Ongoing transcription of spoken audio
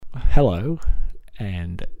Hello,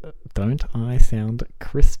 and don't I sound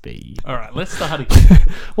crispy? All right, let's start again.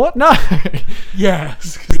 What? No!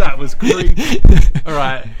 Yes, because that was great. All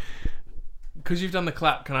right, because you've done the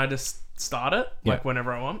clap, can I just start it? Yeah. Like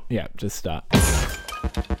whenever I want? Yeah, just start.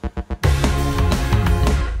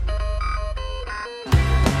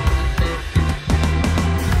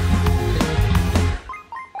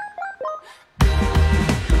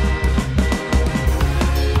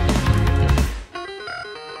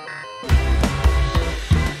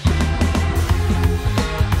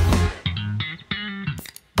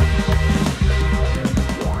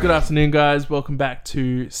 Good afternoon, guys. Welcome back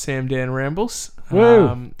to Sam Dan Rambles.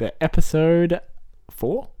 Woo! The episode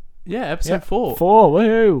 4? Yeah, episode 4. 4,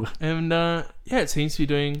 woohoo! And yeah, it seems to be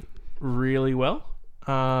doing really well.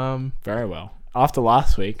 Very well. After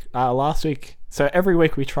last week, so every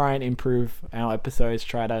week we try and improve our episodes,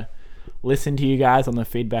 try to listen to you guys on the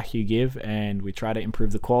feedback you give, and we try to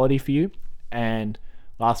improve the quality for you. And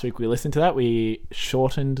last week we listened to that. We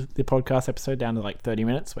shortened the podcast episode down to like 30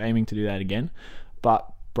 minutes. We're aiming to do that again.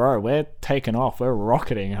 But bro, we're taking off. We're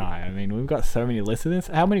rocketing high. I mean, we've got so many listeners.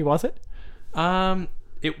 How many was it? Let's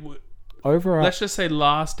just say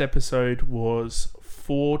last episode was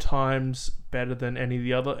 4 times better than any of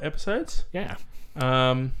the other episodes. Yeah.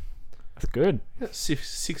 That's good.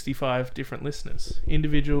 65 different listeners,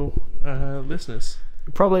 individual listeners.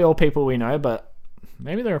 Probably all people we know, but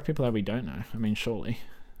maybe there are people that we don't know. I mean, surely.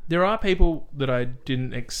 There are people that I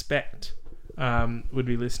didn't expect would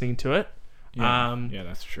be listening to it. Yeah,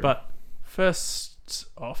 that's true. But first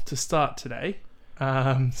off, to start today,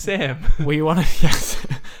 Sam. We want to, yes,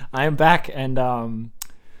 I am back, and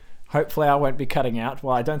hopefully I won't be cutting out.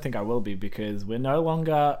 Well, I don't think I will be, because we're no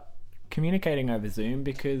longer communicating over Zoom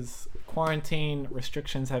because quarantine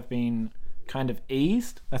restrictions have been kind of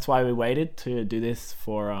eased. That's why we waited to do this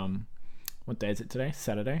for, what day is it today?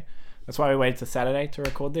 Saturday. That's why we waited to Saturday to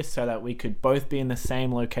record this, so that we could both be in the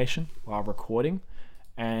same location while recording.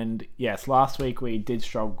 And yes, last week we did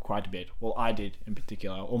struggle quite a bit. Well, I did in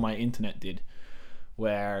particular, or my internet did,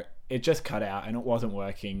 where it just cut out and it wasn't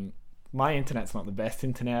working. My internet's not the best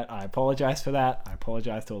internet. I apologize for that. I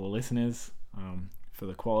apologize to all the listeners for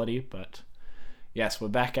the quality. But yes, we're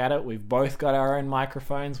back at it. We've both got our own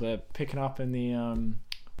microphones. We're picking up in the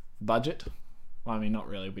budget. Well, I mean, not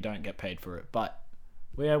really. We don't get paid for it. But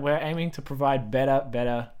we're aiming to provide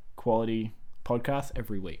better quality podcasts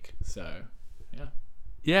every week. So, yeah.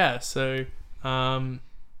 Yeah, so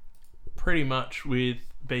pretty much with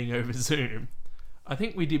being over Zoom, I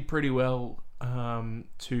think we did pretty well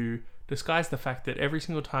to disguise the fact that every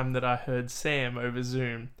single time that I heard Sam over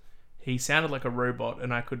Zoom, he sounded like a robot,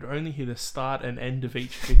 and I could only hear the start and end of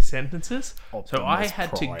each of his sentences. So I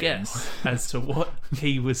had to guess as to what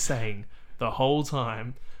he was saying the whole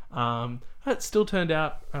time. It still turned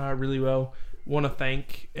out really well. Want to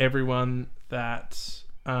thank everyone that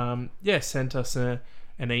sent us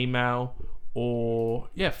an email or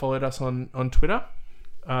followed us on Twitter.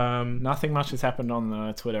 Nothing much has happened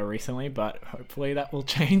on Twitter recently, but hopefully that will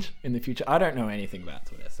change in the future. I don't know anything about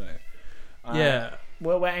Twitter, so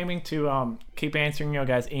we're aiming to keep answering your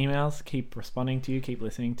guys' emails, keep responding to you, keep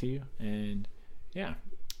listening to you, and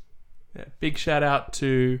big shout out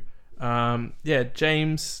to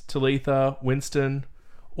James, Talitha, Winston,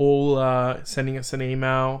 all sending us an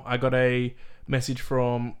email. I got a message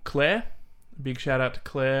from Claire. Big shout out to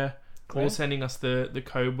Claire. All sending us the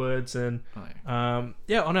code words. And on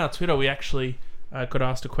our Twitter we actually got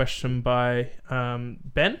asked a question by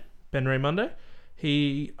Ben Raymundo.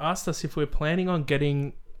 He asked us if we're planning on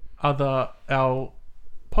getting our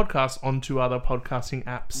podcast onto other podcasting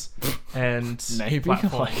apps and maybe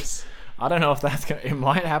platforms. I don't know if it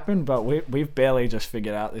might happen, but we've barely just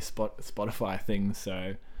figured out this Spotify thing.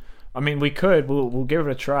 So I mean, we'll give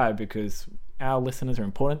it a try, because our listeners are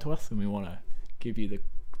important to us and we want to give you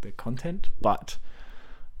the content. But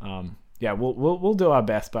we'll do our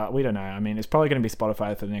best, but we don't know. I mean, it's probably going to be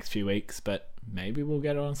Spotify for the next few weeks, but maybe we'll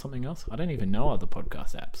get it on something else. I don't even know other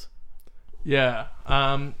podcast apps. Yeah,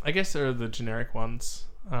 I guess there are the generic ones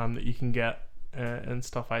that you can get and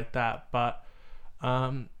stuff like that. But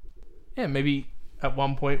maybe at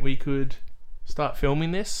one point we could start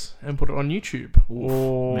filming this and put it on YouTube.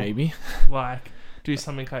 Or maybe like do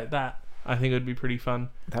something like that. I think it would be pretty fun.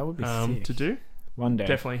 That would be sick to do. One day.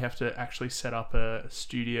 Definitely have to actually set up a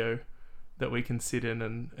studio that we can sit in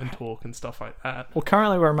and talk and stuff like that. Well,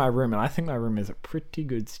 currently we're in my room, and I think my room is a pretty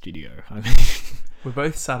good studio. I mean, we're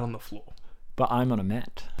both sat on the floor. But I'm on a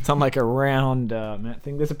mat. It's on like a round mat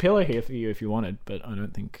thing. There's a pillow here for you if you wanted, but I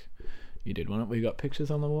don't think you did want it. We got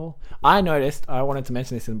pictures on the wall. I noticed, I wanted to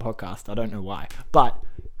mention this in the podcast, I don't know why, but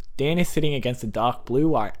Dan is sitting against a dark blue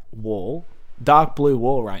wall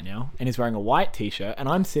right now, and he's wearing a white t-shirt, and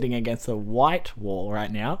I'm sitting against a white wall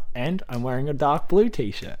right now, and I'm wearing a dark blue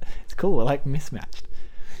t-shirt. It's cool. We're like mismatched.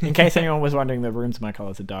 In case anyone was wondering, the rooms of my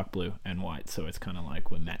colors are dark blue and white, so it's kind of like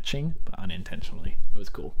we're matching, but unintentionally. It was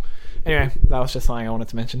cool. Anyway, that was just something I wanted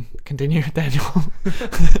to mention. Continue, Daniel.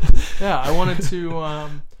 Yeah, I wanted to.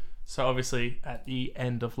 So obviously, at the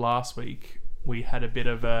end of last week, we had a bit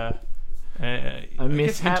of a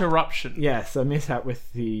mishap. Interruption. Yes, a mishap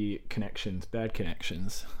with the connections, bad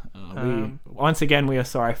connections. Once again, we are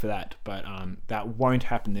sorry for that, but that won't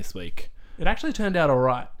happen this week. It actually turned out all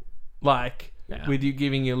right. Like, Yeah. with you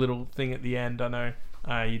giving your little thing at the end, I know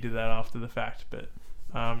you did that after the fact, but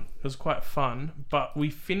it was quite fun. But we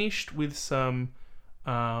finished with some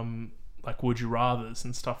like would you rathers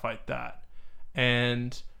and stuff like that.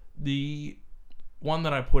 And the one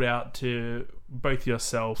that I put out to both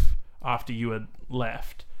yourself after you had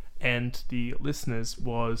left and the listeners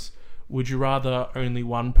was, would you rather only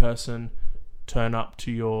one person turn up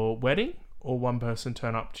to your wedding or one person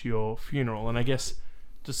turn up to your funeral? And I guess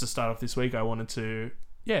just to start off this week, I wanted to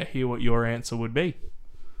hear what your answer would be.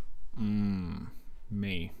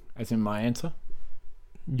 Me. As in my answer?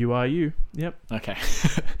 You are you. Yep. Okay.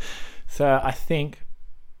 So I think,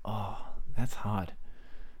 that's hard.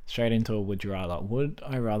 Straight into a would you rather. Would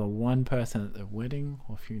I rather one person at the wedding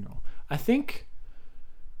or funeral? I think,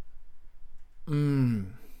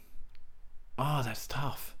 that's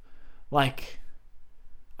tough. Like,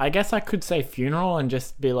 I guess I could say funeral and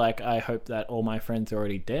just be like, I hope that all my friends are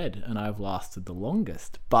already dead and I've lasted the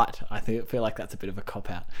longest. But I feel like that's a bit of a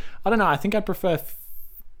cop-out. I don't know. I think I'd prefer...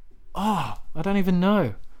 I don't even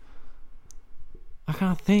know. I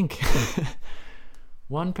can't think.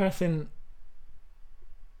 One person...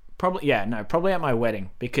 Probably at my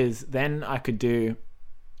wedding. Because then I could do...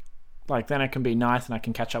 Like, then I can be nice and I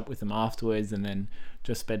can catch up with them afterwards and then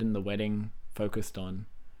just spend the wedding focused on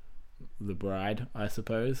the bride, I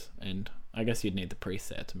suppose. And I guess you'd need the priest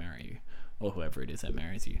there to marry you, or whoever it is that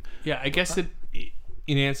marries you. Yeah, I guess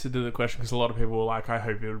in answer to the question, because a lot of people were like, I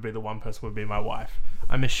hope it would be the one person would be my wife.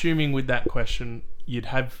 I'm assuming with that question, you'd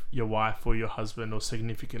have your wife or your husband or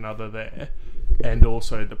significant other there, and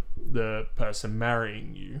also the person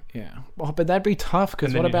marrying you. Yeah. Well, but that'd be tough,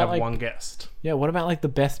 because what you'd about have like one guest? Yeah, what about like the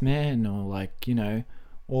best man, or like, you know,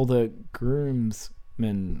 all the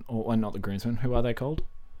groomsmen, or not the groomsmen, who are they called?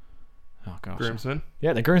 Oh gosh. Groomsmen?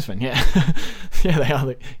 Yeah, the groomsmen, yeah. Yeah, they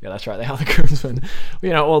are that's right, they are the groomsmen.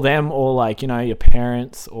 You know, all them, or like, you know, your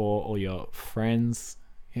parents or your friends.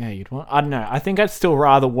 Yeah, you'd want... I don't know. I think I'd still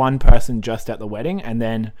rather one person just at the wedding, and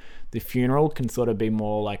then the funeral can sort of be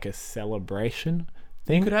more like a celebration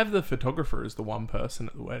thing. You could have the photographer as the one person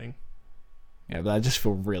at the wedding. Yeah, but I just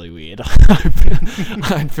feel really weird.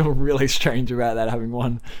 I'd feel really strange about that, having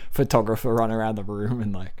one photographer run around the room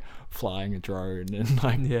and like flying a drone and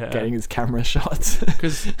like getting his camera shots.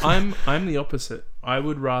 Because I'm the opposite. I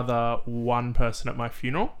would rather one person at my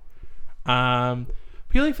funeral,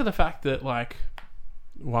 purely for the fact that like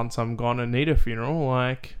once I'm gone and need a funeral,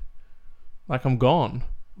 like I'm gone.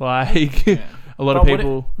 Like a lot of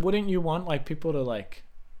people. Wouldn't you want like people to like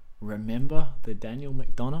remember the Daniel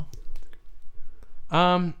McDonough?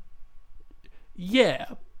 Yeah,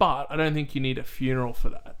 but I don't think you need a funeral for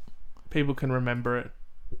that. People can remember it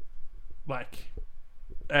like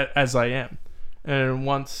as I am, and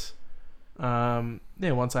once I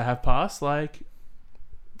have passed, like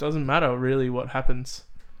doesn't matter really what happens.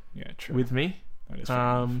 Yeah, true. With me, that is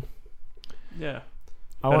yeah.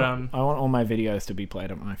 I want all my videos to be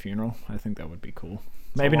played at my funeral. I think that would be cool.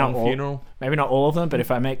 Maybe not all of them, but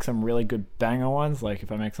if I make some really good banger ones, like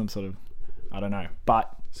if I make some sort of, I don't know,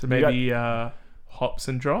 but so maybe hops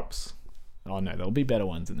and drops. Oh no, there'll be better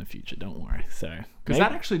ones in the future. Don't worry. So because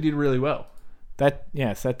that actually did really well. That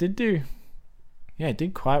did do. Yeah, it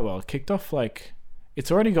did quite well. It kicked off like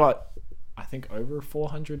it's already got, I think, over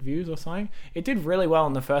 400 views or something. It did really well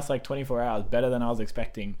in the first like 24 hours, better than I was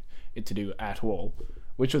expecting it to do at all,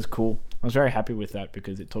 which was cool. I was very happy with that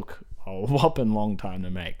because it took a whopping long time to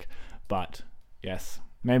make. But yes,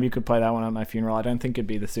 maybe you could play that one at my funeral. I don't think it'd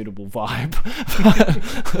be the suitable vibe.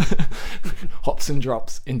 Hops and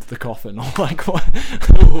drops into the coffin, or like what?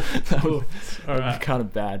 That would be kind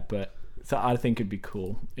of bad, but so I think it'd be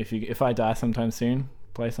cool if I die sometime soon.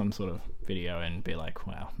 Play some sort of video and be like,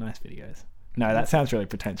 wow, nice videos. No, that sounds really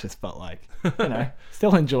pretentious, but like, you know,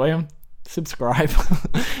 still enjoy them. Subscribe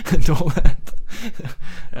and all that.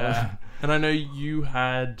 And I know you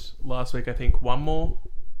had last week, I think, one more.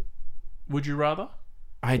 Would you rather?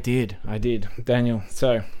 I did, Daniel.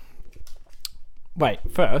 So, wait.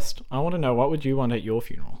 First, I want to know, what would you want at your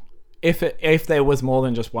funeral? if there was more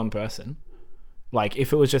than just one person, like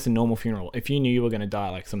if it was just a normal funeral, if you knew you were going to die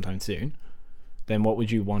like sometime soon, then what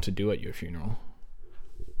would you want to do at your funeral?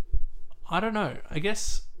 I don't know. I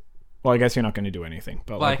guess. Well, I guess you're not going to do anything,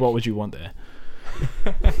 but like what would you want there?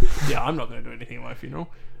 Yeah, I'm not going to do anything at my funeral.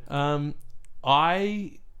 I'm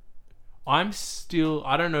still.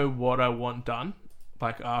 I don't know what I want done.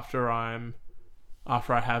 Like after I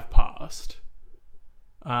have passed.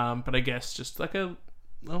 But I guess just like a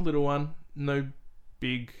little one, no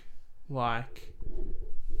big like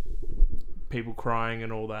people crying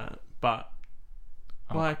and all that. But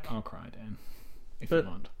I'll cry, Dan, if you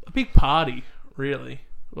want. A big party, really.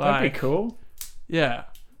 Like, that'd be cool. Yeah,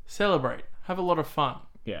 celebrate, have a lot of fun.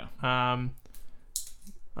 Yeah.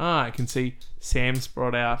 I can see Sam's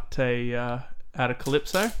brought out a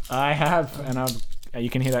Calypso. I have, and you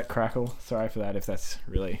can hear that crackle. Sorry for that if that's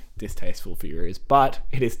really distasteful for your ears, but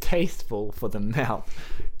it is tasteful for the mouth.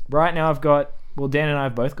 Right now Dan and I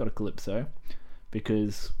have both got a Calypso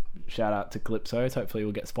because shout out to Calypsos. Hopefully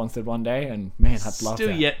we'll get sponsored one day, and man, I'd love that.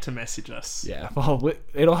 Still yet to message us. Yeah, well,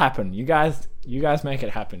 it'll happen. You guys make it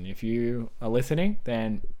happen. If you are listening,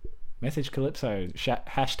 then message Calypso,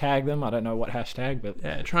 hashtag them. I don't know what hashtag, but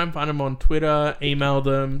yeah, try and find them on Twitter, email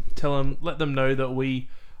them, let them know that we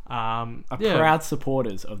are proud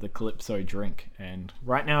supporters of the Calypso drink. And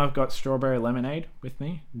right now I've got strawberry lemonade with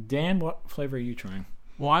me. Dan, what flavor are you trying?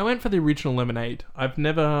 Well, I went for the original lemonade. I've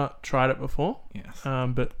never tried it before. Yes.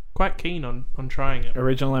 But quite keen on trying it.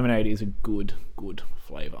 Original lemonade is a good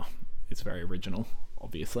flavor. It's very original,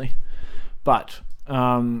 obviously. But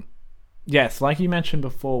yes, like you mentioned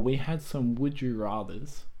before, we had some would you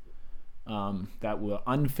rathers that were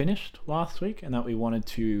unfinished last week and that we wanted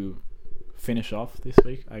to finish off this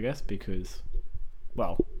week, I guess, because,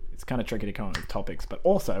 well, it's kind of tricky to come up with topics, but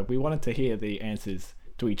also we wanted to hear the answers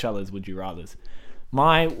to each other's would you rathers.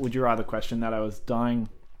 My would you rather question that I was dying,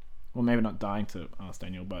 well, maybe not dying to ask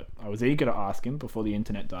Daniel, but I was eager to ask him before the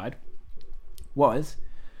internet died, was,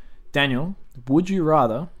 Daniel, would you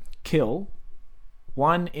rather kill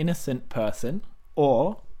one innocent person,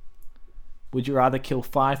 or would you rather kill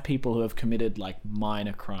 5 people who have committed like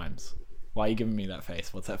minor crimes? Why are you giving me that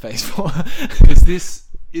face? What's that face for? Because this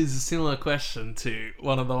is a similar question to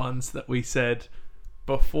one of the ones that we said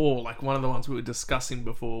before, like one of the ones we were discussing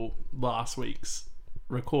before last week's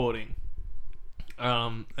recording.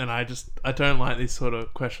 And I don't like this sort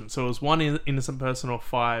of question. So it was one innocent person or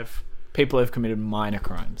 5 people who have committed minor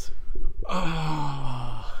crimes.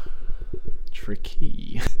 Oh,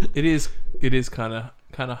 tricky. It is kind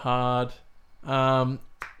of hard.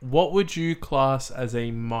 What would you class as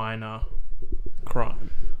a minor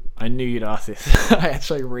crime? I knew you'd ask this. I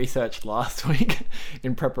actually researched last week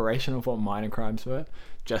in preparation of what minor crimes were,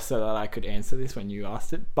 just so that I could answer this when you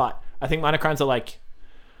asked it. But I think minor crimes are like,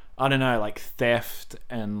 I don't know, like theft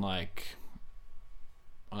and like,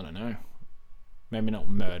 I don't know, maybe not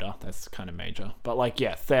murder. That's kind of major. But like,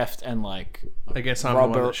 yeah, theft and like, I guess I'm the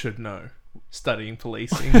one that should know. Studying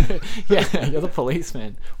policing. Yeah, you're the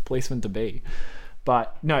policeman to be.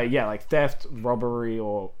 But no, yeah, like theft, robbery,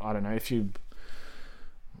 or I don't know,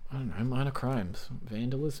 minor crimes,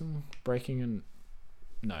 vandalism, breaking and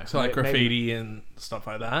no. So like graffiti and stuff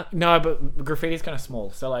like that. No, but graffiti is kind of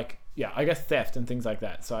small. So like, yeah, I guess theft and things like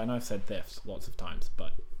that. So I know I've said theft lots of times,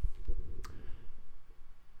 but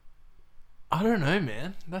I don't know,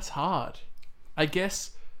 man. That's hard. I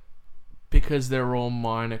guess because they're all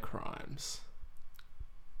minor crimes,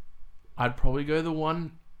 I'd probably go the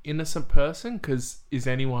one innocent person, because is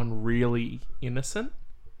anyone really innocent?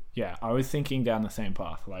 Yeah, I was thinking down the same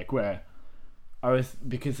path, like where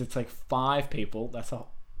because it's like 5 people, that's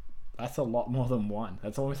a lot more than one.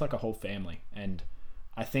 That's almost like a whole family. And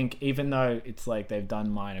I think even though it's like they've done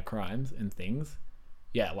minor crimes and things,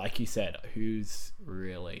 yeah, like you said, who's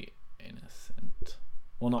really innocent?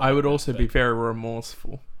 Well, not I would also be very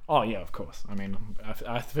remorseful. Oh yeah, of course. I mean,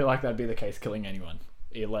 I feel like that'd be the case killing anyone,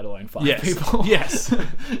 let alone 5 yes. people. Yes.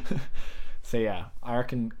 So yeah, I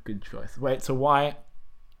reckon good choice. Wait, so why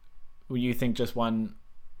would you think just one,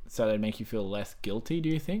 so that'd make you feel less guilty, do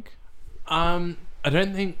you think? I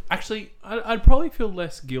don't think, actually, I'd probably feel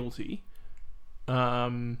less guilty.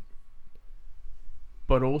 But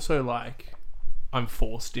also like I'm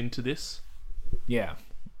forced into this. Yeah.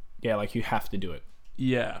 Yeah, like you have to do it.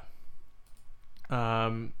 Yeah.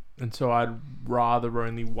 And so I'd rather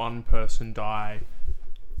only one person die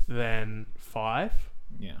than 5.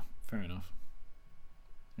 Yeah, fair enough.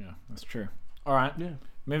 Yeah, that's true. All right. Yeah.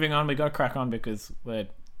 Moving on, we got to crack on because we're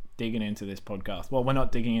digging into this podcast. Well, we're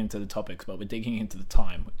not digging into the topics, but we're digging into the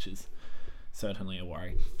time, which is certainly a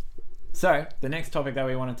worry. So, the next topic that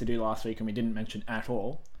we wanted to do last week and we didn't mention at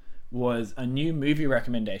all was a new movie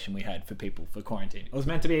recommendation we had for people for quarantine. It was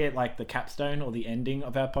meant to be like the capstone or the ending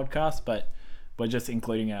of our podcast, but we're just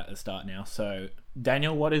including it at the start now. So,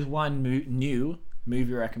 Daniel, what is one new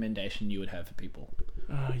movie recommendation you would have for people?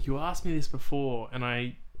 You asked me this before, and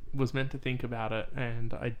I was meant to think about it,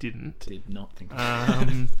 and I didn't. Did not think about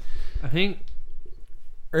it. I think...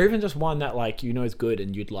 Or even just one that, like, you know is good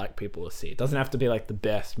and you'd like people to see. It doesn't have to be, like, the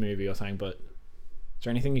best movie or something, but is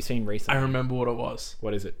there anything you've seen recently? I remember what it was.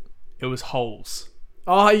 What is it? It was Holes.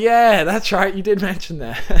 Oh, yeah, that's right. You did mention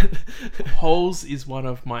that. Holes is one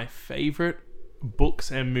of my favourite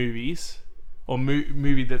books and movies, or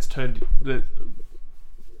movie that's turned... The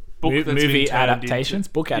book that's movie been turned adaptations?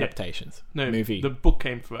 into, Book adaptations. No, movie. the book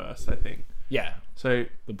came first, I think. Yeah, So,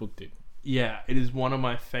 the book did. yeah, it is one of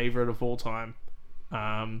my favourite of all time.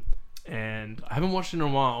 And I haven't watched it in a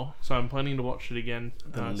while, so I'm planning to watch it again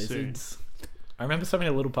The soon. lizards. I remember so many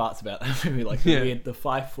little parts about that movie, like Yeah. the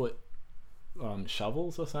 5-foot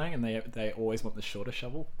shovels or something, and they always want the shorter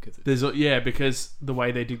shovel because Because the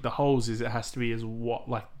way they dig the holes is it has to be as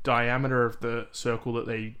diameter of the circle that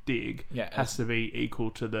they dig has to be equal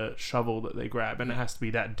to the shovel that they grab, and it has to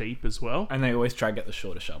be that deep as well. and they always try to get the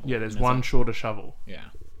shorter shovel. Yeah, there's And one like, shorter shovel. yeah.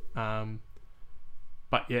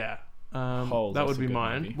 But yeah, Holes, that that's would a be good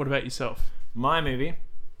mine. movie. What about yourself? My movie,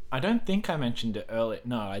 I don't think I mentioned it earlier.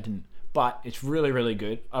 No, I didn't. But it's really, really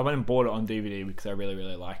good. I went and bought it on DVD because I really,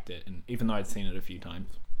 really liked it. And even though I'd seen it a few times,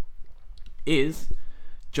 is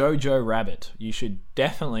Jojo Rabbit. You should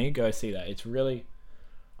definitely go see that. It's really,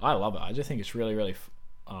 I love it. I just think it's really, really,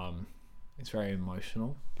 it's very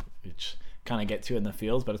emotional, which kind of gets you in the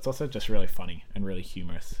feels, but it's also just really funny and really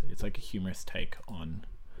humorous. It's like a humorous take on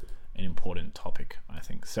an important topic, I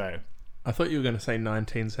think. So, I thought you were going to say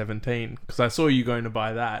 1917 because I saw you going to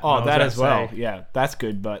buy that. oh, that as well. Yeah, that's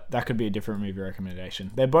good, but that could be a different movie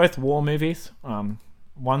recommendation. They're both war movies.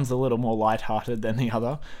 One's a little more lighthearted than the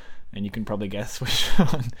other, and you can probably guess which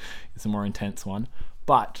one is the more intense one.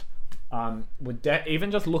 But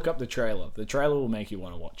even just look up the trailer. The trailer will make you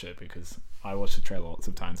want to watch it because I watched the trailer lots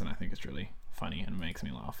of times and I think it's really funny and it makes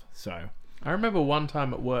me laugh. So I remember one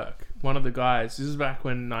time at work, one of the guys, this is back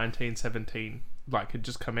when 1917 had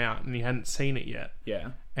just come out and he hadn't seen it yet. yeah,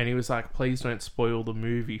 And he was like, please don't spoil the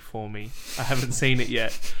movie for me. I haven't seen it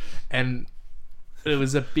yet. And it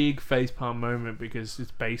was a big facepalm moment because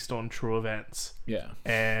it's based on true events. yeah.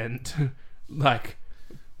 And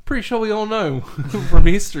pretty sure we all know from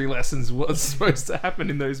history lessons what's supposed to happen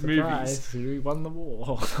in those movies. Surprise, who won the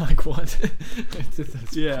war? Like what?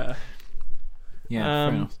 Yeah. Yeah,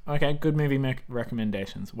 fair enough. Okay, good movie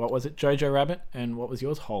recommendations. What was it? Jojo Rabbit, and what was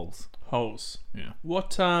yours? Holes. Holes. Yeah.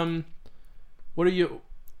 What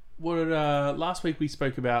last week we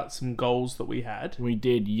spoke about some goals that we had. We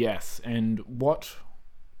did, yes. And well,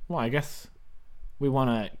 I guess we want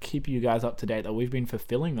to keep you guys up to date that we've been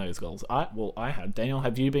fulfilling those goals. I have. Daniel, how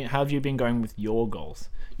have you been going with your goals?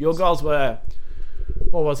 Your goals were,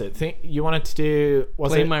 what was it? You wanted to do,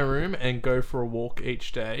 clean my room and go for a walk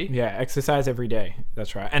each day. Yeah, exercise every day.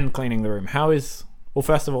 That's right. And cleaning the room. First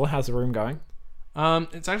of all, how's the room going?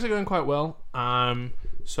 It's actually going quite well.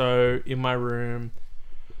 So in my room,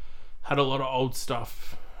 had a lot of old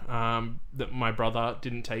stuff that my brother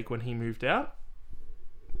didn't take when he moved out.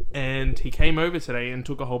 And he came over today and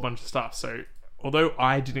took a whole bunch of stuff. So although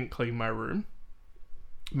I didn't clean my room's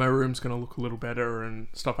going to look a little better and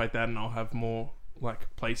stuff like that. And I'll have more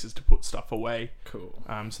places to put stuff away. Cool.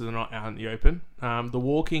 So they're not out in the open. The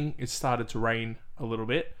walking, it started to rain a little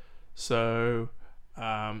bit. So,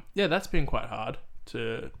 that's been quite hard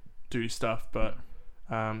to do stuff. But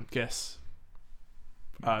guess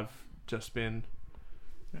I've just been...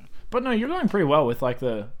 Yeah. But no, you're going pretty well with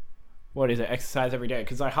exercise every day,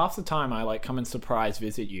 because half the time I come and surprise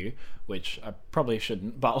visit you, which I probably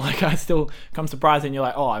shouldn't, but I still come surprise and you're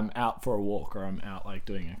like, oh, I'm out for a walk or I'm out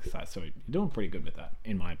doing exercise. So you're doing pretty good with that,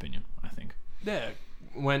 in my opinion, I think. Yeah,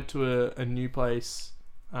 went to a new place,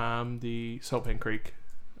 the Salt Pen Creek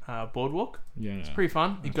boardwalk. Yeah, it's pretty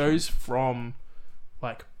fun. It goes from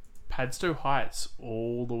Padstow Heights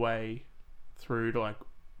all the way through to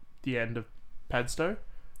the end of Padstow.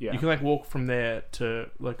 Yeah. You can walk from there to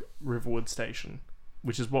Riverwood Station,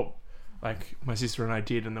 which is what my sister and I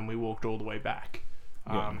did, and then we walked all the way back,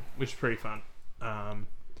 which is pretty fun.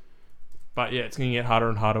 But yeah, it's going to get harder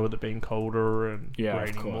and harder with it being colder and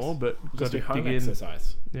raining more. But just got do to home dig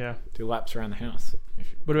exercise. Yeah. Do laps around the house.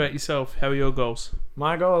 What about yourself? How are your goals?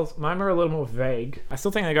 My goals, mine are a little more vague. I still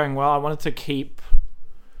think they're going well. I wanted to keep,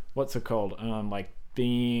 what's it called?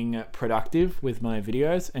 Being productive with my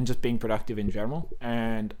videos and just being productive in general.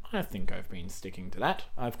 And I think I've been sticking to that.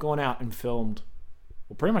 I've gone out and filmed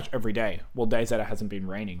well, pretty much every day. Well, days that it hasn't been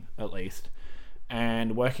raining, at least.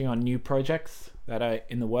 And working on new projects that are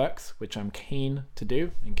in the works, which I'm keen to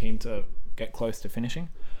do and keen to get close to finishing.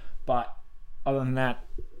 But other than that,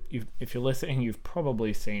 if you're listening, you've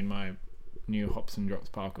probably seen my new Hops and Drops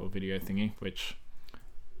parkour video thingy, which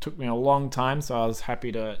took me a long time, so I was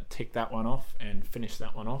happy to tick that one off and finish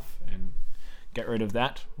that one off and get rid of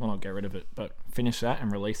that. Well, not get rid of it, but finish that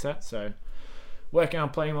and release that. So working on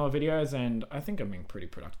playing more videos, and I think I'm being pretty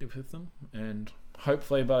productive with them. And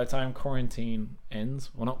hopefully by the time quarantine ends,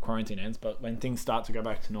 well, not quarantine ends, but when things start to go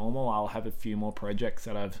back to normal, I'll have a few more projects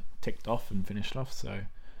that I've ticked off and finished off. So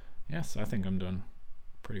yes, I think I'm doing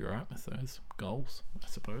pretty right with those goals, I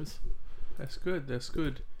suppose. That's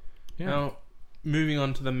good. Yeah. Now, moving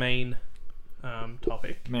on to the main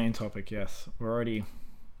topic. Main topic, yes. We're already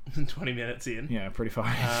 20 minutes in. Yeah, pretty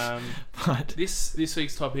far. But this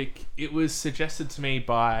week's topic, it was suggested to me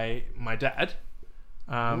by my dad.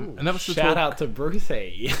 And that was the shout out to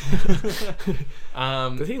Brucey.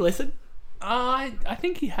 Does he listen? I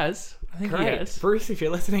think he has. Great. Bruce, if you're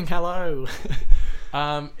listening, hello.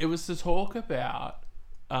 It was to talk about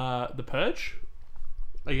The Purge.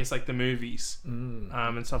 I guess like the movies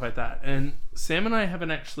and stuff like that. And Sam and I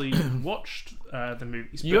haven't actually watched the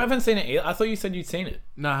movies. You haven't seen it either? I thought you said you'd seen it.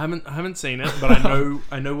 No, I haven't seen it, but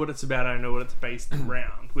I know what it's about. I know what it's based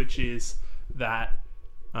around, which is that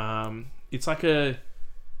it's like a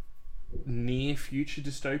near future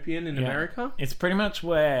dystopian in America. It's pretty much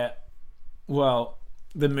where, well,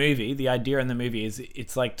 the idea in the movie is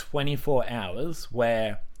it's like 24 hours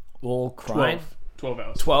where all crime... 12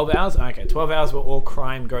 hours. 12 hours? Okay, 12 hours where all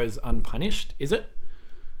crime goes unpunished, is it?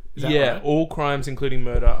 Is that right? All crimes, including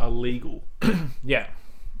murder, are legal. Yeah.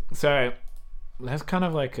 So, that's kind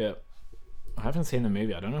of like a... I haven't seen the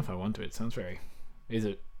movie. I don't know if I want to. It sounds very... Is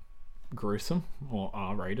it gruesome or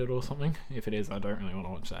R-rated or something? If it is, I don't really want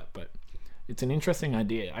to watch that. But it's an interesting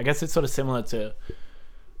idea. I guess it's sort of similar to,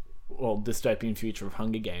 well, dystopian future of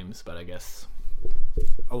Hunger Games, but I guess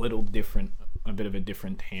a little different, a bit of a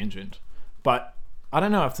different tangent. But I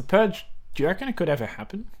don't know, if The Purge, do you reckon it could ever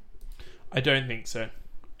happen? I don't think so.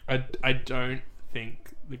 I don't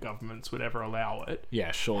think the governments would ever allow it.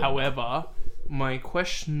 Yeah, sure. However, my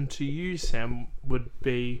question to you, Sam, would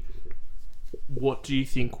be, what do you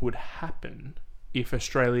think would happen if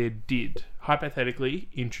Australia did, hypothetically,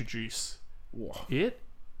 introduce it?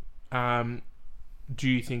 Do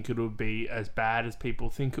you think it would be as bad as people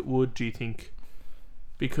think it would? Do you think...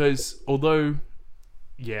 Because although...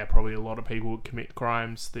 yeah, probably a lot of people would commit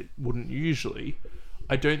crimes that wouldn't usually.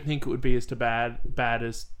 I don't think it would be as bad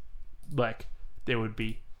as, like, there would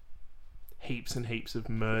be heaps and heaps of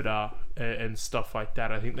murder and stuff like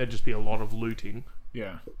that. I think there'd just be a lot of looting.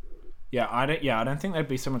 Yeah. I don't think there'd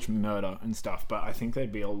be so much murder and stuff, but I think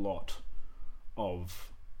there'd be a lot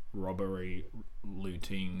of robbery,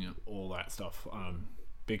 looting, all that stuff.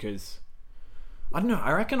 Because, I don't know,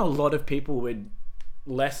 I reckon a lot of people would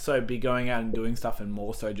less so be going out and doing stuff and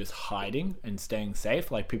more so just hiding and staying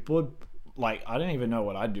safe. Like, people would, like, I don't even know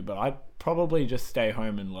what I'd do, but I'd probably just stay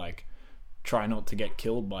home and, like, try not to get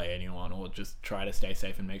killed by anyone, or just try to stay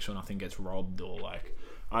safe and make sure nothing gets robbed, or, like,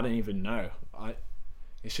 I don't even know.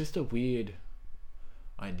 It's just a weird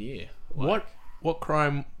idea. Like, What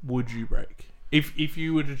crime would you break? If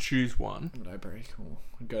you were to choose one. would I break? Well,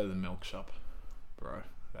 I'd go to the milk shop. Bro,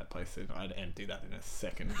 that place, I'd empty that in a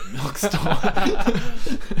second. The milk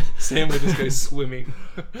store. Sam would just go swimming.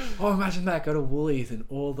 Oh, imagine that. Go to Woolies and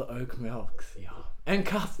all the oat milks. Yeah. And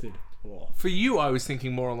custard. Oh. For you, I was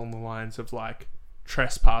thinking more along the lines of, like,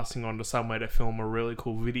 trespassing onto somewhere to film a really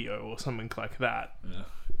cool video or something like that. Yeah.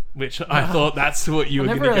 Which I thought that's what you were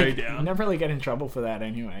going to go down. I never really get in trouble for that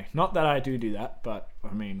anyway. Not that I do that, but,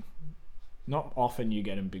 I mean, not often you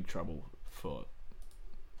get in big trouble for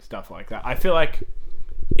stuff like that. I feel like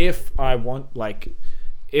if I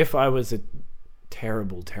was a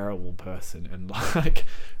terrible, terrible person and, like,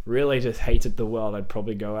 really just hated the world, I'd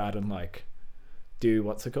probably go out and, like, do,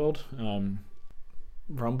 what's it called?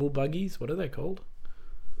 Rumble buggies? What are they called?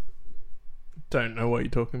 Don't know what you're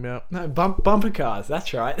talking about. No, bumper cars.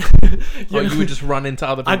 That's right. You would just run into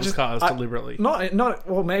other people's cars deliberately. Not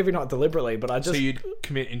well, maybe not deliberately, but I just. So you'd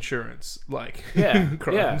commit insurance, like,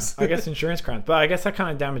 crimes. Yeah, I guess insurance crimes, but I guess that kind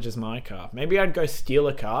of damages my car. Maybe I'd go steal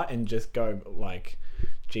a car and just go, like,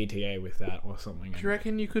 GTA with that or something. Do you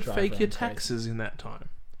reckon you could fake your taxes in that time?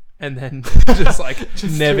 And then just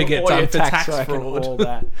never get done for tax fraud. All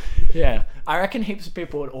that. Yeah. I reckon heaps of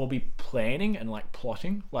people would all be planning and, like,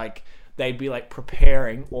 plotting. Like, they'd be like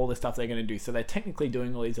preparing all the stuff they're going to do. So they're technically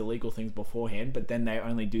doing all these illegal things beforehand, but then they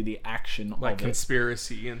only do the action Like of it.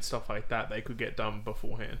 conspiracy and stuff like that, they could get done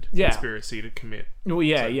beforehand. Yeah. Conspiracy to commit. Well,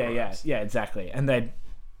 yeah, certain yeah, crimes. yeah, exactly. And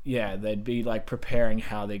they'd be like preparing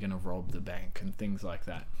how they're going to rob the bank and things like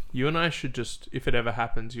that. You and I should just, if it ever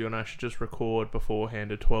happens, you and I should just record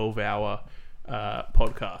beforehand a 12-hour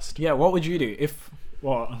podcast. Yeah, what would you do if?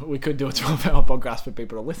 Well, we could do a 12-hour podcast for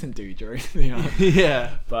people to listen to during the Yeah.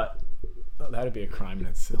 but that'd be a crime in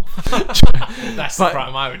itself. That's the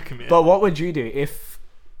crime I would commit. But what would you do if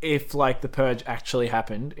like the purge actually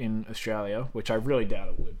happened in Australia, which I really doubt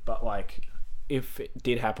it would, but like if it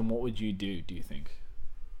did happen, what would you do you think?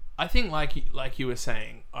 I think like you were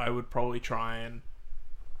saying, I would probably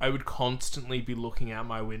I would constantly be looking out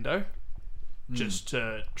my window just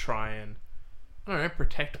to try and, I don't know,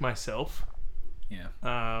 protect myself.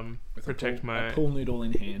 Yeah. With Protect a pool noodle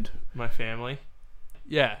in hand. my family.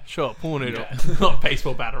 Yeah, sure, pool noodle. Yeah. Not a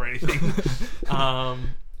baseball bat or anything.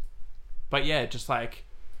 But yeah, just like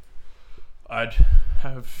I'd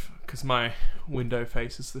have, because my window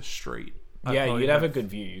faces the street. Yeah, you'd have a good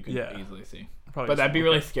view. You could Yeah. easily see. Probably But just that'd be look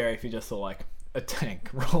really at- scary if you just saw like a tank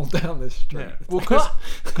roll down the street. Yeah. It's Well, like,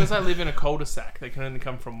 because I live in a cul-de-sac, they can only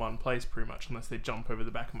come from one place pretty much, unless they jump over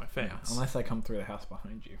the back of my yeah, fence. unless they come through the house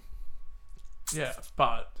behind you. Yeah,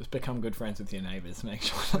 but Just become good friends with your neighbours. Make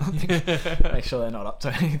sure they're not up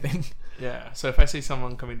to anything. yeah. So if I see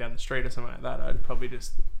someone coming down the street or something like that, I'd probably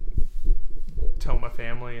just tell my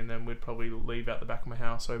family, and then we'd probably leave out the back of my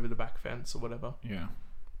house over the back fence or whatever. Yeah,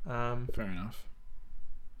 fair enough.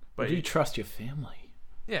 But Do you trust your family?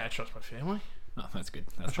 yeah, I trust my family. Oh, that's good.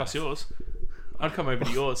 I That's trust nice. yours. I'd come over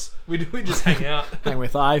to yours. We just hang out. Hang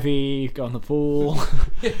with Ivy, go on the pool,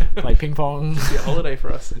 play ping pong. Be a holiday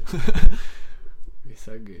for us. Be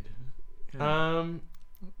so good. Oh,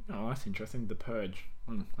 that's interesting. The purge.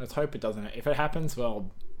 Let's hope it doesn't. If it happens,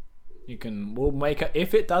 well, we'll make a.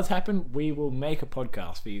 If it does happen, we will make a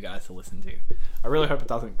podcast for you guys to listen to. I really hope it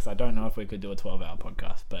doesn't, because I don't know if we could do a 12-hour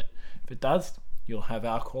podcast. But if it does, you'll have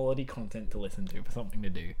our quality content to listen to, for something to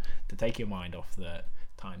do, to take your mind off the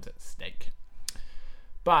times at stake.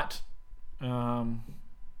 But,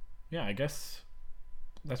 yeah, I guess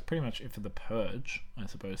that's pretty much it for the purge, I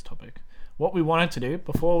suppose, topic. What we wanted to do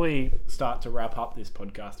before we start to wrap up this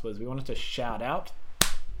podcast was we wanted to shout out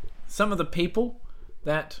some of the people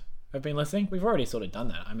that have been listening. We've already sort of done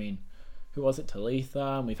that. I mean, who was it?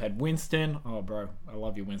 Talitha. And we've had Winston. Oh, bro, I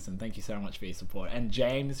love you, Winston. Thank you so much for your support. And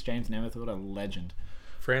James Nemeth, a legend.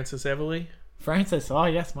 Francis Everly. Francis. Oh,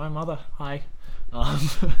 yes, my mother. Hi. I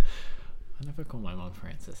never call my mum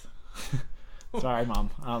Francis. Sorry, mum.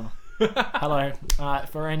 Hello.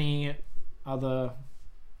 For any other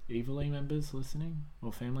Evilly members listening,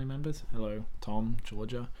 or family members, hello, Tom,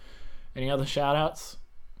 Georgia. Any other shout outs?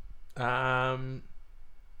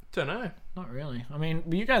 Don't know. Not really. I mean,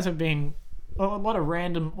 you guys have been a lot of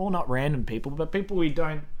random, well, not random people, but people we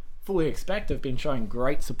don't fully expect have been showing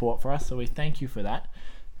great support for us, so we thank you for that.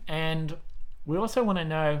 And we also want to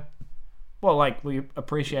know, well, like, we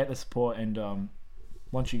appreciate the support and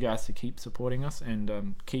want you guys to keep supporting us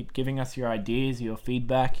and keep giving us your ideas, your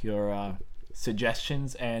feedback, your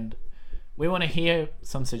suggestions, and we want to hear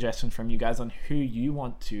some suggestions from you guys on who you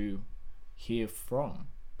want to hear from.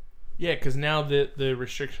 Yeah, because now the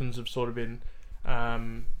restrictions have sort of been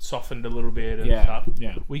softened a little bit and Yeah, stuff.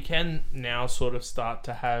 yeah. We can now sort of start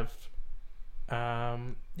to have,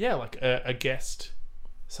 like a guest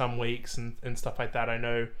some weeks and stuff like that. I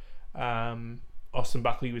know Austin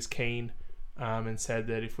Buckley was keen and said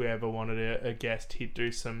that if we ever wanted a guest, he'd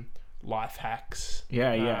do some life hacks.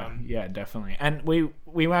 Yeah, definitely. And we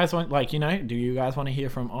guys want, like, do you guys want to hear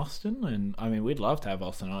from Austin? And I mean, we'd love to have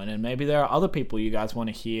Austin on, and maybe there are other people you guys want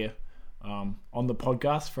to hear on the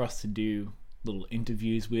podcast for us to do little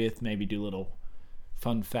interviews with, maybe do little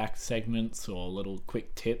fun fact segments or little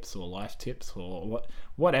quick tips or life tips or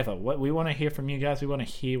whatever. What we want to hear from you guys. We want to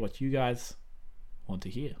hear what you guys want to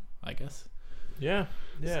hear, I guess. Yeah.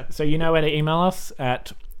 So you know where to email us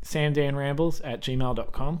at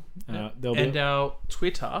samdanrambles@gmail.com. And our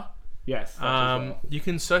Twitter, Yes. that as well. you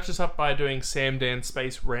can search us up by doing Sam Dan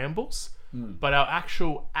Space Rambles, but our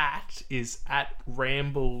actual @ is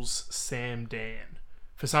 @Rambles Sam Dan.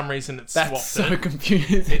 For some reason, it's That's swapped so it.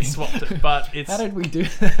 confusing. It swapped it, but it's. How did we do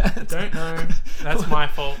that? Don't know. That's my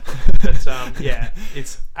fault. But yeah,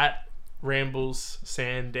 it's @Rambles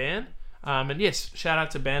Sam Dan. And yes, shout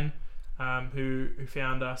out to Ben, who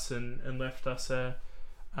found us and left us a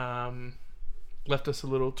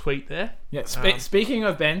little tweet there. Yeah. Speaking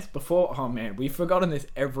of Ben's, we've forgotten this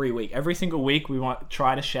every week. Every single week, we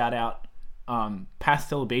try to shout out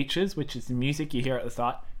Pastel Beaches, which is the music you hear at the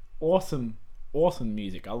start, awesome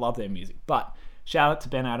music. I love their music. But shout out to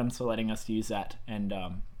Ben Adams for letting us use that, and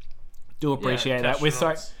do appreciate that. We're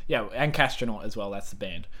sorry, and Castronaut as well. That's the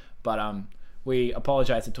band. But we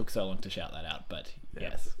apologize it took so long to shout that out. But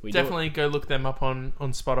yes, we definitely go look them up on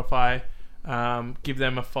Spotify. Give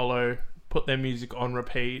them a follow. Put their music on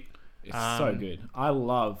repeat. It's so good. I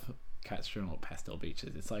love Castronaut Pastel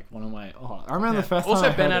Beaches. It's like one of my. I remember the first time.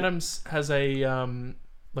 Also, Ben Adams has a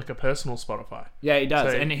like a personal Spotify. Yeah, he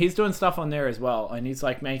does, and he's doing stuff on there as well. And he's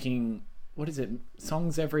like making, what is it,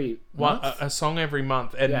 songs every month? A song every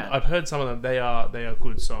month, and I've heard some of them. They are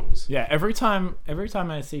good songs. Yeah, every time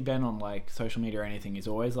I see Ben on like social media or anything, he's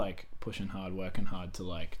always like pushing hard, working hard to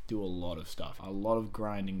like do a lot of stuff, a lot of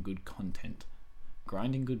grinding good content.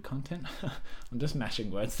 Grinding good content. I'm just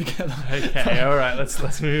mashing words together. Okay, all right.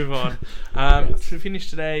 Let's move on. To finish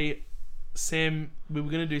today, Sam, we were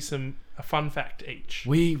going to do a fun fact each.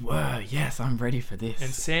 We were. Yes, I'm ready for this.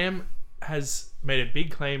 And Sam has made a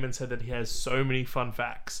big claim and said that he has so many fun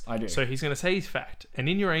facts. I do. So he's going to say his fact, and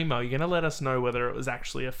in your email, you're going to let us know whether it was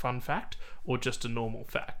actually a fun fact or just a normal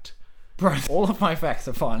fact. Bro, all of my facts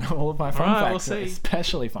are fun. All of my fun facts are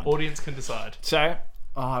especially fun. Audience can decide. So,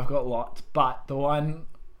 I've got lots, but the one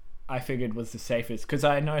I figured was the safest, because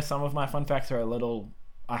I know some of my fun facts are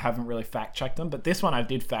I haven't really fact checked them, but this one I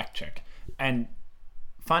did fact check. And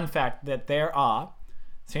fun fact that so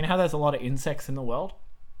you know how there's a lot of insects in the world?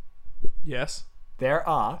 Yes. There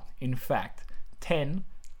are, in fact, 10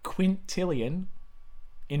 quintillion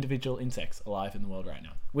individual insects alive in the world right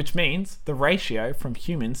now, which means the ratio from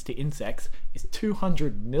humans to insects is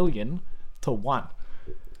 200 million to 1.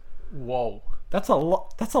 Whoa. That's a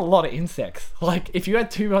lot of insects. Like, if you had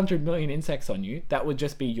 200 million insects on you, that would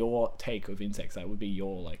just be your take of insects. That would be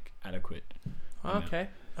your, like, adequate. Okay.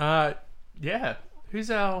 Yeah. Who's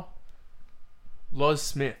our Loz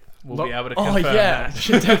Smith? We'll be able to confirm that.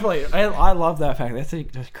 Definitely. I love that fact.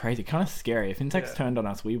 That's crazy. Kind of scary. If insects turned on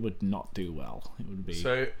us, we would not do well. It would be.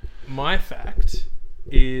 So, my fact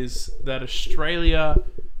is that Australia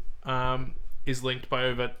is linked by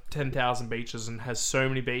over 10,000 beaches and has so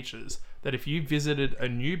many beaches that if you visited a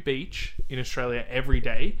new beach in Australia every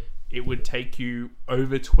day, it would take you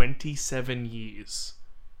over 27 years.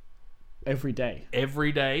 Every day?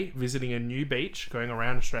 Every day, visiting a new beach, going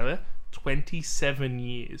around Australia, 27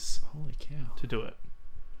 years. Holy cow. To do it.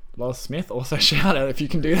 Loz Smith, also shout out if you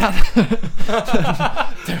can do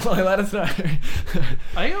that. Definitely let us know. I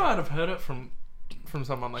think I might have heard it from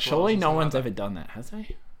someone like Surely Loz no one's ever done that, has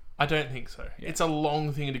they? I don't think so. Yeah. It's a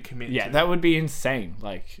long thing to commit to. Yeah, that would be insane.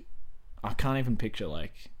 Like, I can't even picture,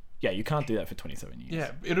 like... Yeah, you can't do that for 27 years.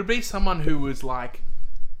 Yeah, it would be someone who was like...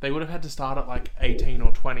 They would have had to start at like 18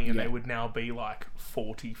 or 20 and they would now be like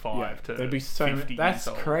 45 to 50 That's years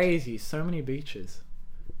old. Crazy. So many beaches.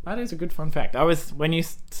 That is a good fun fact. When you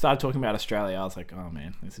started talking about Australia, I was like, oh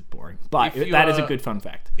man, this is boring. But that is a good fun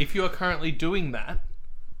fact. If you are currently doing that,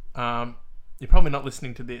 you're probably not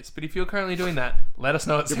listening to this, but if you're currently doing that, let us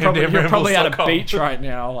know at SamDamRambles.com. You're probably at a beach right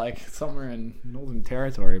now, like somewhere in Northern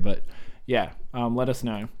Territory. But yeah, let us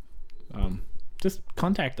know. Just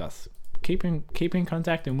contact us. Keep in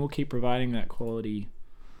contact, and we'll keep providing the quality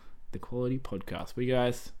podcast. We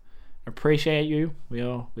guys appreciate you. We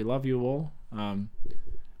love you all.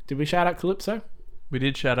 Did we shout out Calypso? We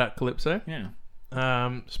did shout out Calypso. Yeah.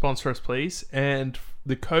 Sponsor us, please. And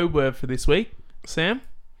the code word for this week, Sam?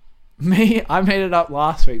 Me? I made it up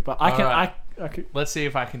last week, but I can. Let's see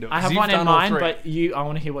if I can do it. I have one in mind, but I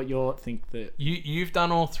want to hear what you think that you've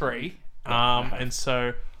done all three. And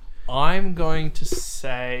so I'm going to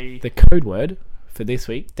say the code word for this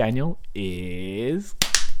week, Daniel, is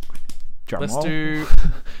Let's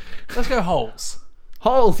go holes.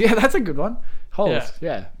 Holes, yeah, that's a good one. Holes,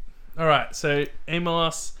 yeah. All right, so email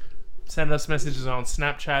us, send us messages on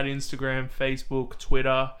Snapchat, Instagram, Facebook,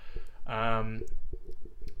 Twitter.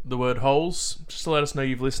 The word holes, just to let us know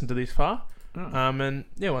you've listened to this far. And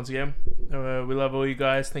yeah, once again, we love all you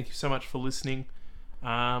guys. Thank you so much for listening.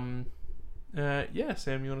 Sam, you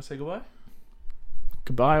want to say goodbye?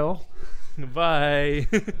 Goodbye all. Goodbye.